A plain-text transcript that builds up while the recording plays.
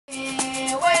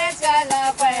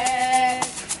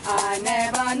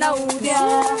never know, dear,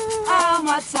 how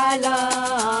much I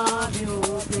love you.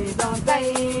 Please don't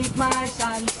take my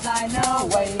sunshine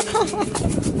away.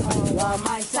 Oh,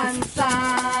 my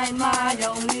sunshine, my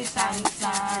only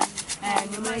sunshine.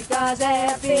 And you make us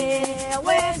happy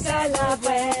when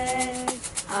celebrate.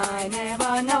 I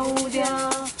never know,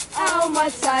 dear, how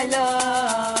much I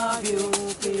love you.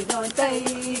 Please don't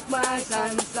take my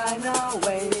sunshine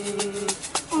away.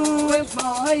 With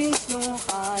my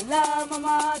alam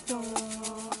mato.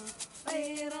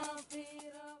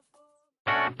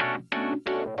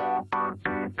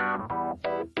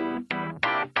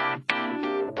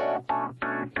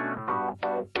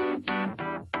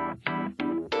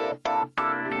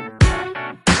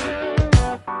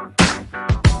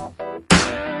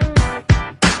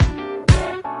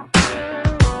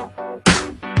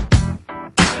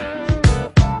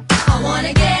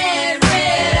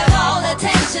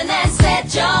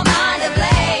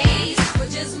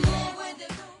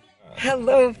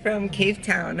 Hello from Cape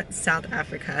Town, South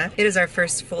Africa. It is our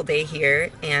first full day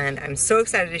here and I'm so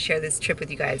excited to share this trip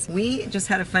with you guys. We just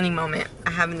had a funny moment.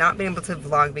 I have not been able to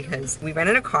vlog because we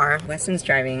rented a car. Weston's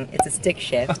driving. It's a stick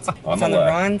shift. It's on the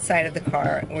wrong side of the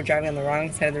car. We're driving on the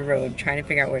wrong side of the road trying to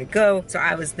figure out where to go. So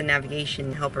I was the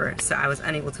navigation helper, so I was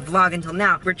unable to vlog until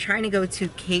now. We're trying to go to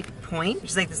Cape Point,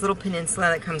 which is like this little peninsula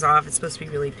that comes off. It's supposed to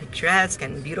be really picturesque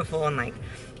and beautiful and like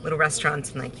little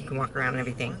restaurants and like you can walk around and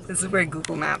everything. This is where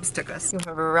Google Maps took us. You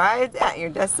have arrived at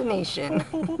your destination.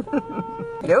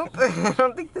 Nope, I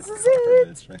don't think this is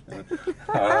it.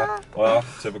 Well,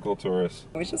 typical tourist.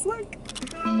 Wish us luck.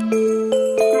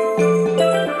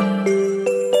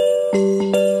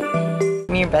 Give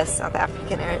me your best South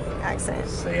African accent.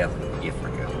 Say Africa.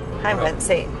 Hi,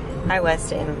 say hi,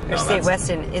 Weston. Or say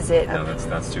Weston, is it? No,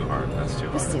 that's too hard. That's too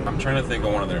hard. I'm trying to think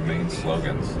of one of their main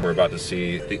slogans. We're about to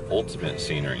see the ultimate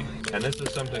scenery. And this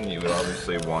is something you would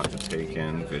obviously want to take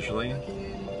in visually.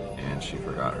 And she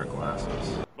forgot her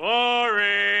glasses.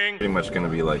 Boring! Pretty much gonna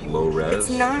be like low res, it's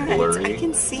not. blurry. I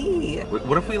can see.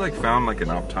 What if we like found like an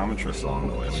optometrist along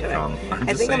the way?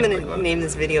 I think I'm gonna name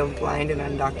this video Blind and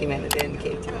Undocumented in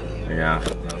Cape Town. Yeah,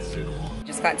 that's suitable.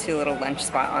 Just got to a little lunch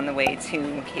spot on the way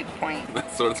to Cape Point.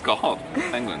 That's what it's called.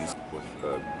 Penguins with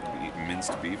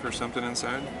minced beef or something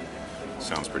inside.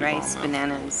 Sounds pretty Rice, bomb,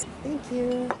 bananas. Thank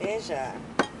you. Asia.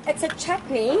 It's a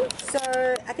chutney,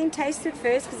 so I think taste it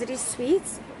first because it is sweet.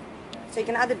 So you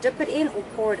can either dip it in or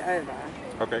pour it over.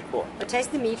 Okay, cool. But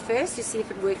taste the meat first to see if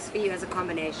it works for you as a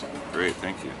combination. Great,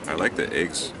 thank you. I like the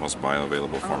eggs, most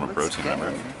bioavailable form of protein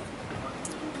ever.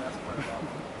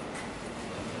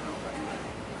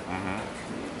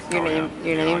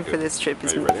 Your name for this trip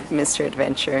is Mr.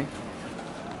 Adventure.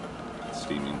 It's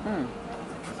steaming.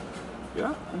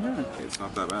 Yeah? It's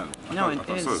not that bad. No, I it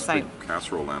is. saw this big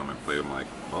casserole land on my plate. I'm like,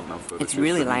 well, no food. It's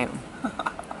really light.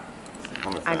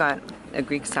 I got a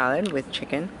Greek salad with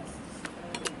chicken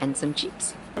and some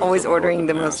cheese. Always ordering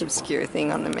the most obscure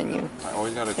thing on the menu. I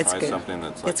always gotta try something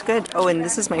that's like... It's good. Oh, and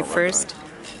this is my first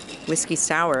whiskey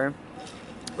sour.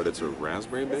 But it's a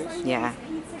raspberry base? Yeah.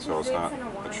 So it's not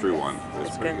a true one.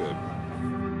 It's pretty good.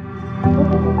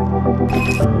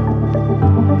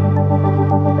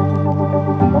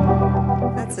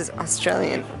 That's his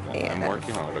Australian. I'm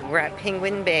working on it. We're at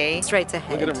Penguin Bay. Straight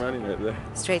ahead. Look at him running right there.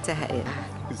 Straight ahead.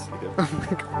 Oh my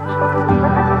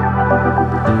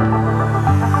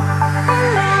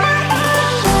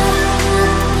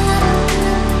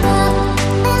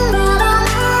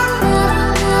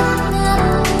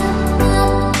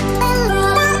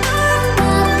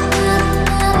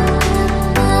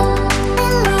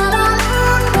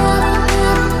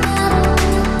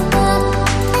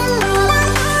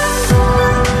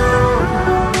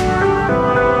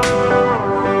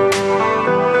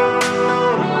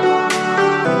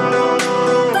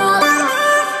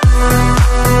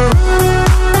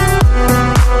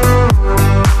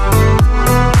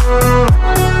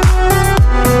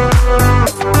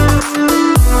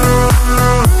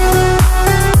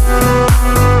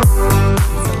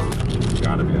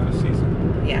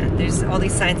all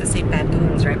these signs that say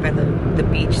baboons right by the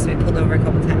beach, so we pulled over a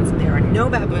couple times and there are no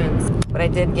baboons. But I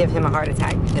did give him a heart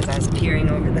attack because I was peering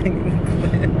over the cliff.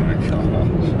 Oh my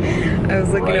gosh. I was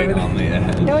looking over on the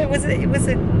edge. No, it was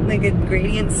like a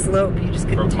gradient slope. You just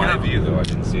couldn't tell. From my view though, I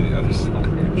didn't see the other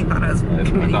side. He thought I was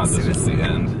committing I thought this was the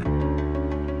suicide. end.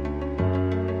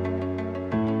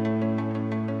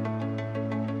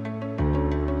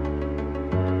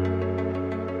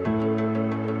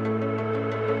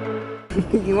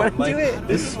 You want to do it?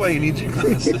 This is why you need your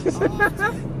glasses.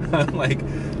 I'm like,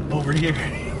 over here.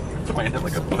 Pointing at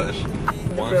like a bush.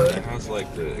 One that has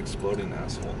like the exploding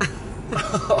asshole.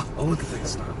 Oh, look at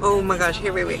this stuff. Oh my gosh,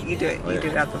 here, wait, you do it. You do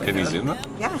it out the window. Can you zoom up?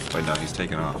 Yeah. Wait, no, he's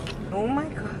taking off. Oh my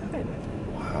god.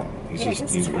 Wow. Yeah,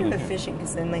 this is kind of efficient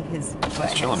because then like his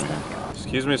butt chilling, has man. stuff.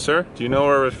 Excuse me, sir. Do you know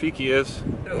where Rafiki is?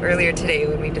 So earlier today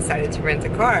when we decided to rent a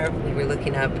car, we were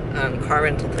looking up car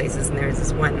rental places, and there was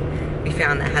this one we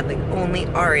found that had like only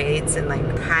R8s and like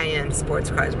high-end sports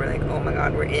cars. We're like, oh my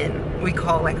god, we're in. We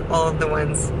call like all of the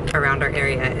ones around our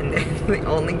area, and the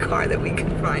only car that we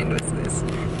could find was this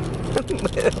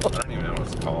little. I don't even know what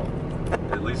it's called.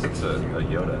 At least it's a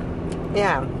Yoda.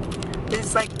 Yeah.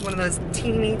 It's like one of those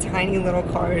teeny tiny little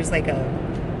cars, like a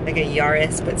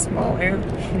Yaris but smaller.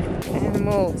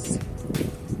 Animals.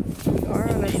 Oh,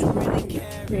 that's really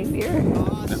reindeer.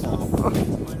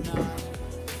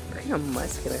 Look how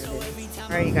muscular it is.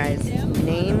 Alright, you guys,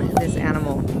 name this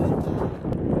animal.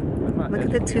 Look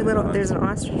at the two little, there's an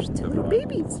ostrich, two little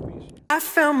babies. I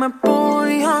found my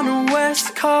boy on the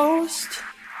West Coast.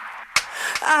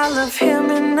 I love him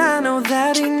and I know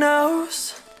that he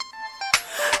knows.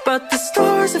 But the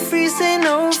stars are freezing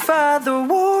over, the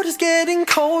water's getting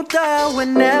colder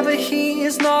whenever he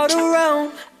is not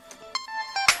around.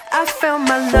 I found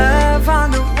my love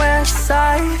on the west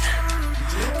side,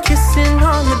 kissing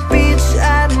on the beach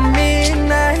at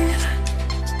midnight.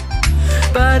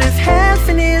 But if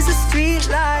heaven is a street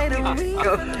light and we...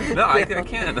 No, I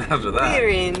can't after that. We're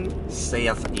in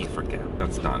South Africa.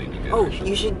 That's not even good. Oh, actually.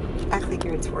 you should act like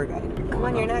you're a tour guide. Come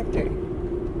on, you're an actor.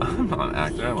 I'm not an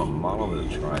actor. I'm a model that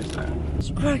tries that.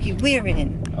 Rocky, we're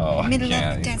in middle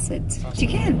of the desert. You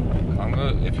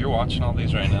can. If you're watching all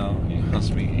these right now, you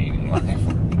must be hating life.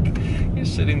 You're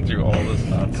sitting through all this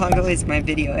nonsense. Congo is my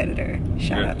video editor.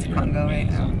 Shout out to Congo right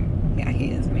now. Yeah, he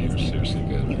is amazing. You're seriously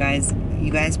good. You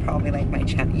guys probably like my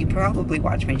channel. You probably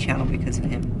watch my channel because of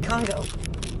him. Congo,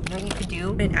 you know what you could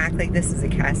do? And act like this is a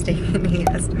casting and he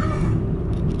has to...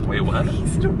 Wait, what?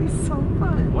 It'll be so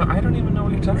fun. What? I don't even know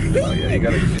what you're talking about. Yeah, you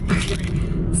gotta get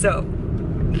me. So,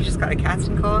 you just got a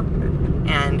casting call,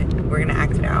 and we're gonna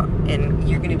act it out. And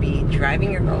you're gonna be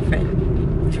driving your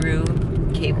girlfriend through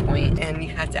Cape Point, and you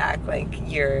have to act like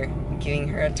you're giving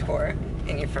her a tour,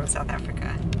 and you're from South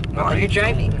Africa. While you're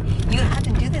driving, you have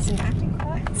to do this in acting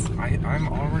class. I'm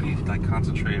already like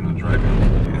concentrating on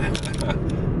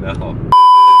driving. No.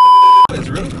 It's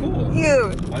really cool.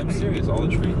 You. I'm serious. All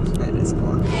the trees. That is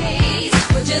cool.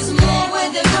 But just move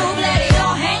with the groove, let it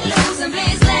all hang loose, and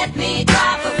please let me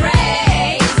drop a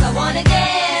phrase. I wanna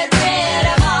get rid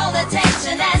of all the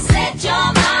tension and set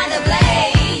your mind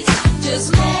ablaze.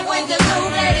 Just move with the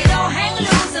groove, let it all hang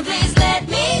loose, and please let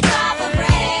me drop a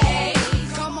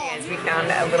phrase. Come on. Guys, we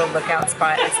found a little lookout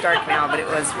spot. It's dark now, but it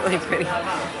was really pretty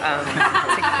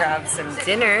to grab some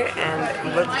dinner,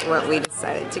 and look what we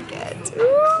decided to get.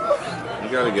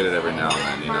 You gotta get it every now and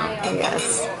then, you know.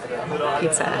 Yes,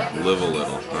 pizza. Live a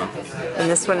little, huh? And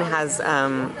this one has,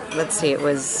 let's see, it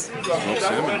was Smoked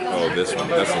salmon. Oh, this one.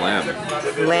 That's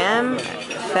lamb. lamb,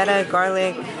 feta,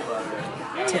 garlic,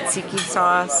 tzatziki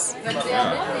sauce.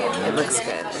 Yeah. It looks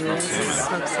good. And then this is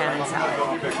smoked salmon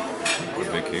salad.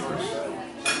 With big capers.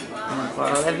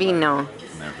 Bottle of vino. And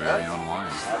their very own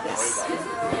wine. Yes.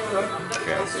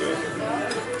 Okay, let's do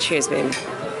it. Cheers, baby.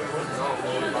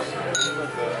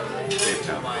 Cape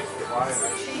Town.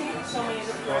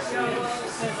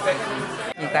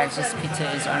 You guys, this pizza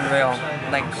is unreal.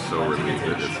 Like, So relieved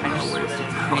that it's not a waste of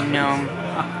time. I know.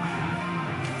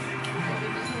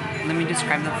 Let me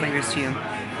describe the flavors to you.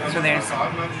 So there's,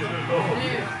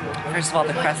 first of all,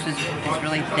 the crust is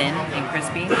really thin and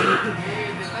crispy.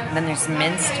 And then there's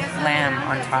minced lamb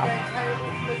on top.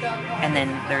 And then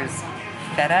there's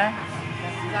feta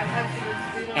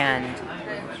and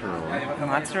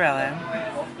mozzarella,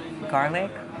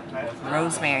 garlic,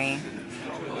 rosemary,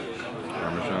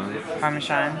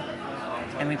 Parmesan,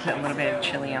 and we put a little bit of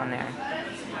chili on there.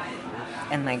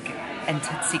 And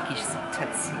tzatziki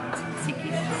sauce.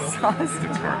 It's hard to say.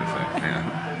 Yeah.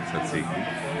 Tzatziki.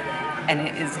 And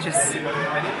it is just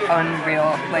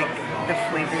unreal. Like, the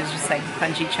flavors just like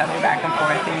punch each other back and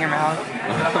forth in your mouth.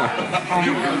 I'm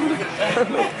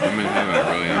in heaven, I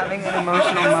really am. Having an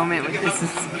emotional moment with this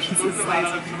pizza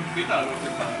slice.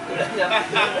 This is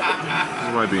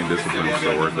why being disciplined is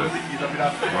so worth it.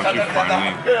 Once you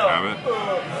finally have it,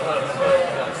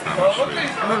 it's not much sweet.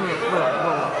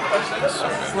 It's so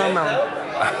good. Slow-mo.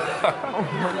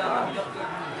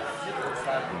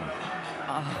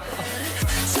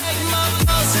 Take my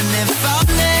pulse and if I'm